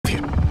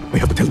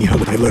have to tell Nihal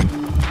what I learned.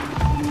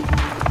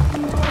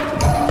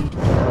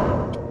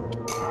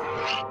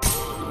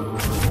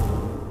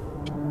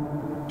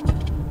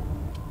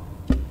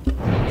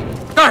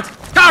 Guard!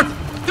 Guard!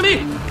 To me!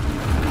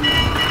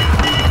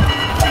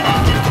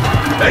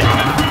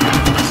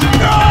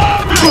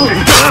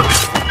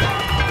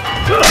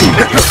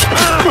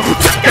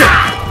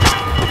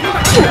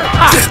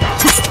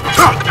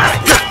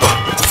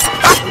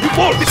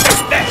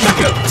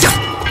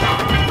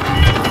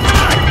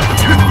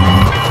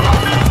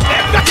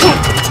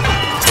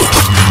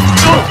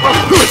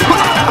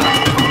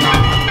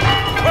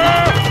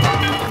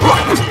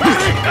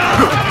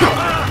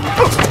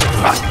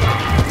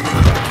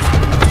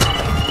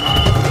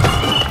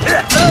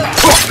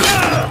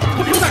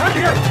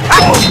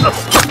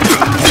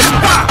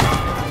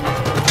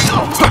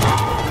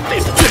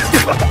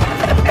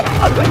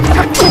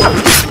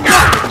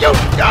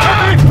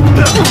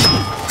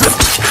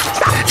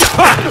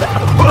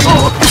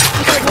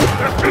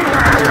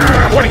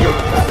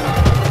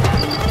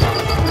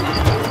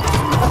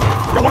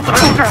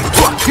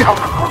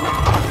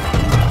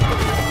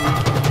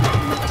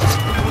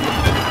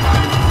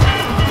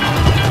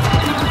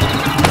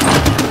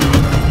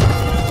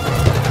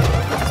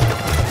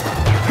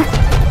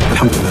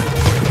 Alhamdulillah,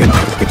 again I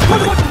escaped my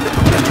life.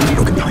 It's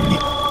broken behind me.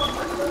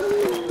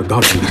 The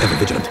guards will be ever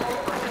vigilant.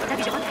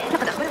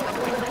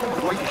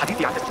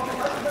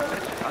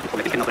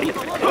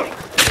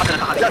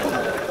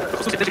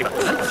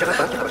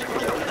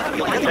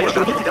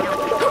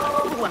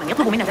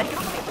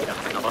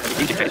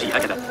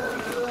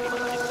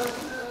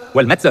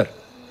 Well met, sir.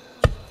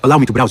 Allow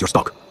me to browse your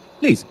stock.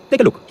 Please,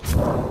 take a look.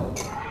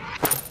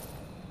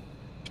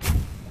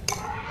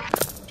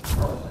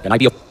 Can I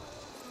be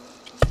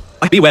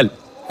be well.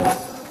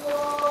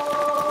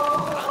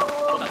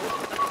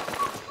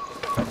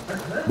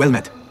 Well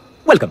met.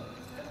 Welcome.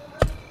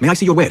 May I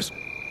see your wares?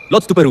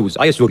 Lots to peruse,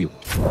 I assure you.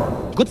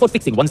 Good for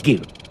fixing one's gear.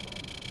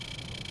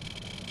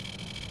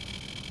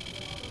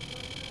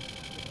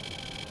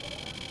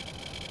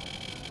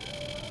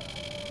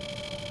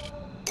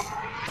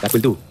 That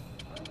will do.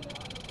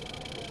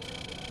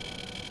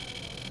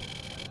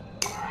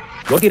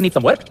 Your gear needs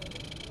some work?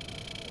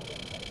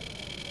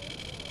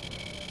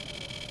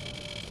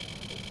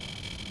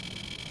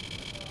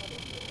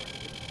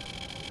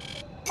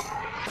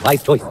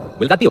 Wise choice.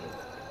 Will that do?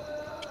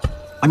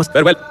 I must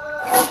farewell.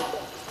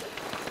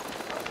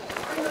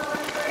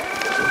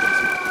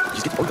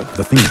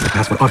 The things that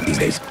pass for art these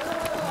days.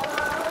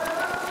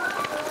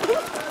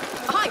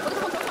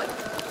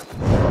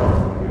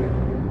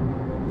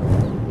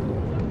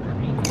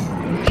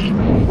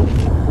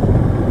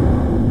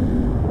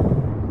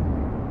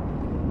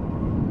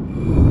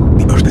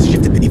 The earth has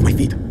shifted beneath my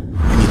feet. I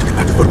need to get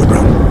back to forward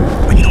ground.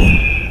 I need home.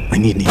 I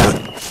need Nihal.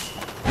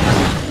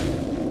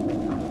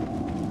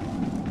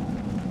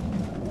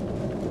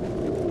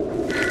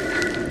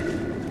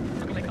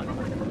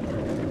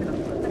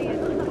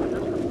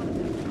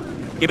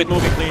 Keep it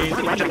moving, please.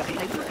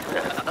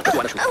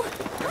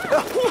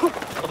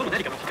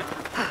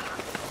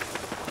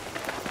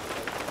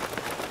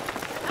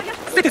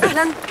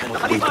 Citizen!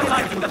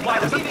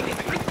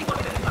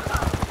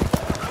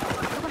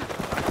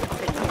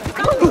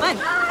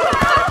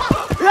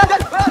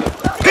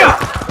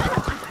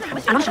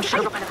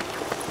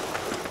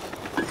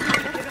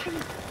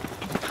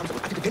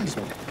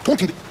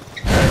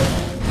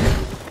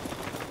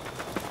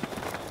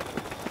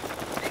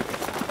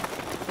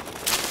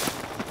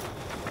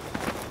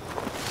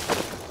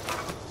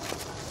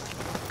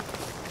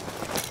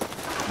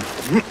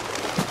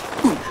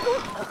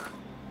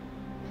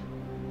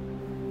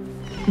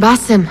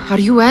 Basim, are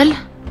you well?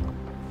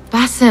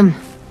 Basim.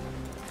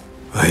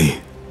 I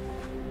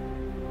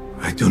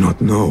do not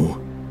know.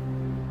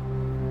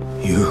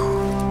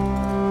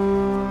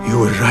 You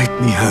were right,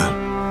 Nihal.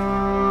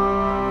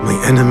 My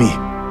enemy,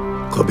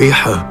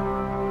 Qabiha,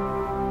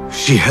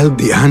 she held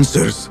the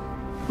answers.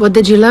 What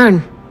did you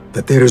learn?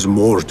 That there is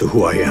more to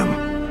who I am.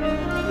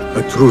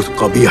 A truth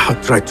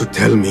Qabiha tried to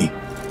tell me.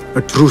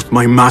 A truth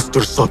my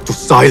master sought to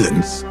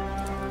silence.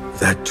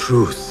 That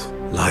truth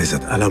lies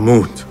at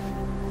Alamut.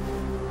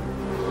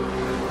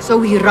 So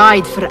we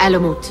ride for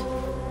Alamut.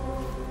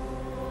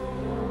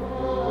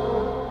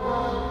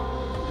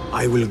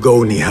 I will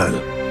go, Nihal.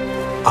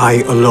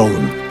 I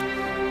alone.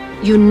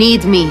 You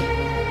need me.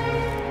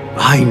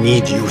 I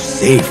need you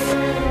safe.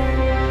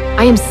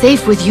 I am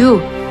safe with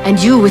you, and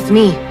you with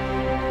me.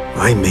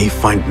 I may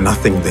find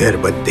nothing there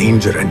but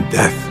danger and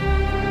death.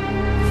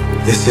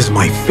 This is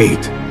my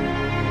fate.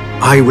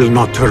 I will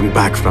not turn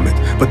back from it,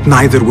 but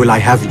neither will I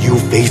have you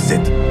face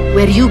it.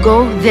 Where you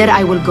go, there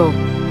I will go.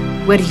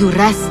 Where you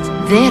rest,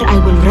 there I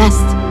will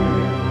rest.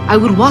 I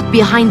will walk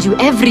behind you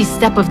every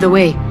step of the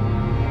way.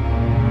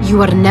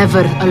 You are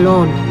never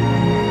alone.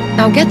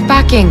 Now get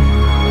packing.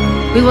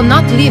 We will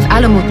not leave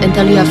Alamut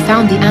until you have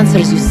found the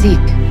answers you seek.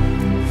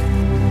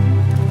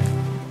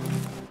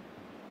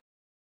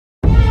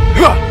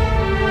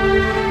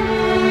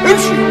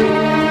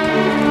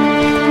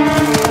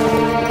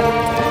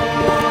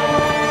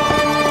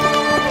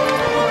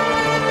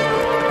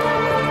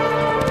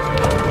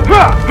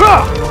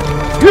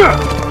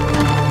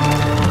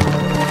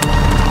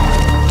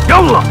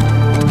 يلا.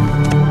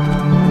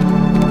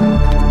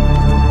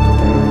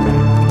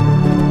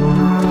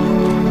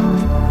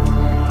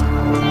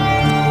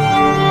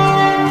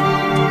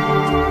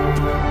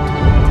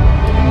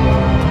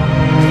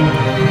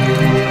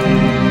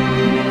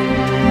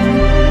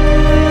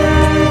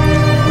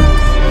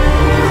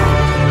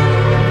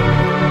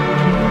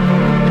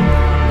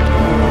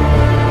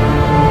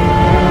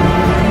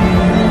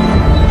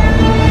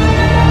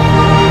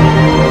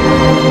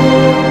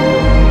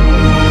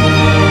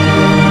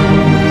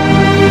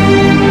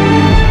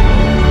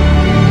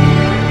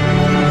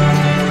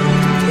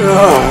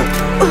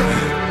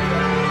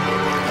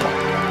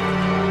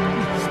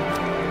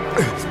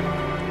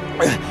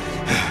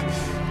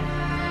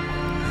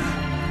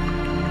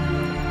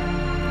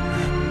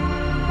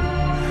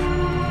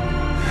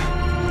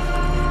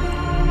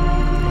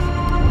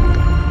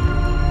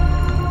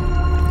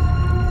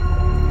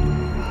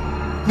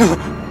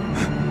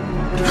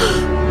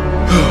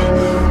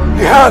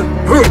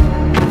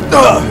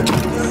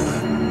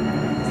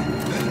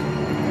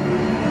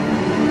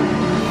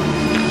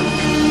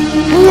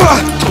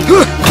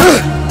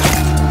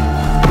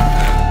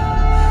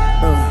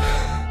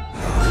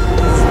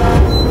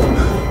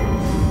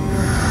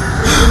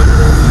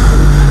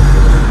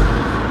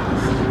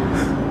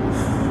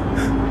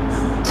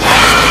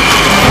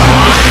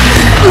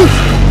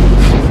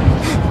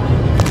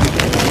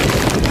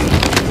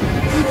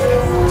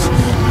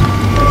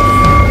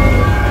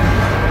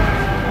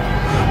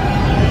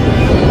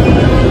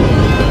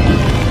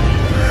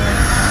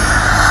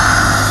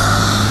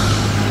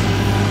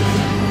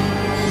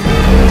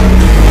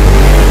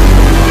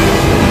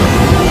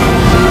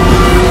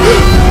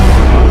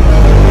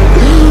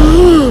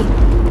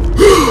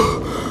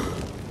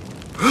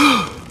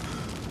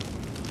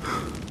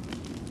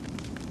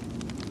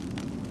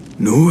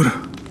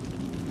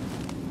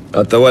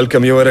 Not the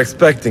welcome you were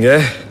expecting,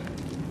 eh?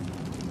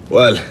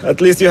 Well,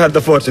 at least you had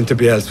the fortune to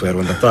be elsewhere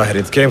when the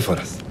Tahirids came for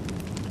us.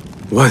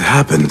 What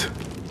happened?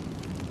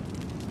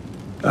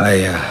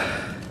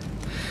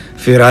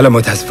 Fear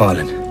Alamut has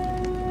fallen.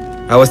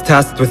 I was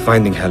tasked with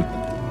finding help.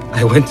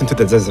 I went into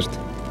the desert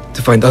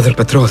to find other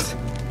patrols.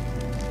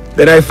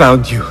 Then I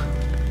found you.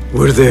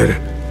 Were there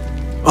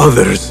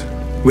others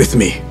with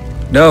me?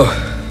 No.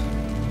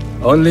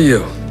 Only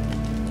you.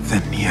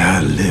 Then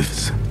Nihal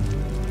lives.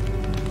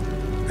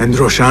 And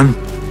Roshan?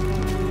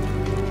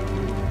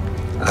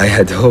 I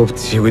had hoped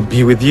she would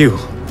be with you.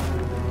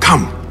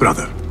 Come,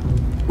 brother.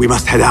 We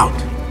must head out.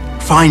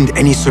 Find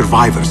any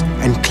survivors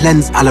and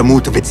cleanse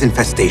Alamut of its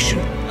infestation.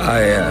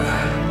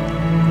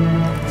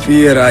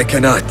 Fear I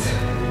cannot.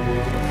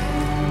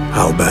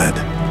 How bad?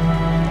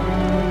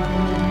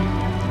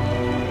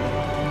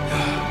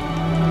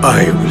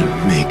 I will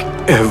make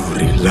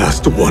every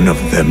last one of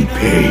them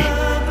pay.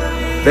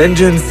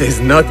 Vengeance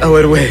is not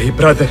our way,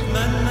 brother.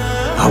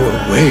 Our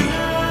way?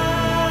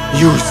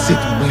 You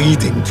sit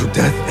bleeding to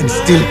death and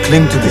still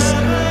cling to this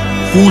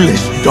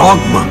foolish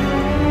dogma.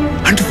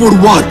 And for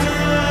what?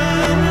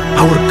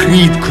 Our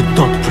creed could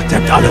not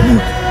protect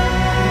Alamut.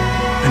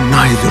 And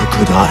neither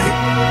could I.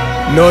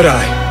 Nor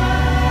I.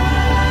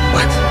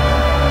 But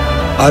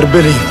our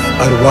beliefs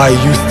are why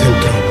you still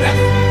draw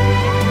breath.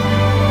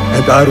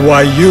 And are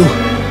why you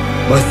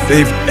must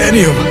save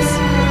any of us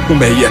who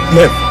may yet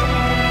live.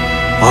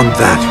 On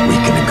that we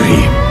can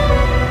agree.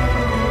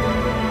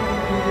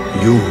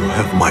 You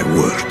have my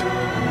word.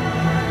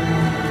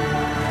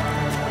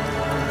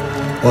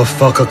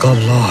 وفقك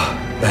الله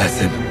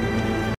باسم.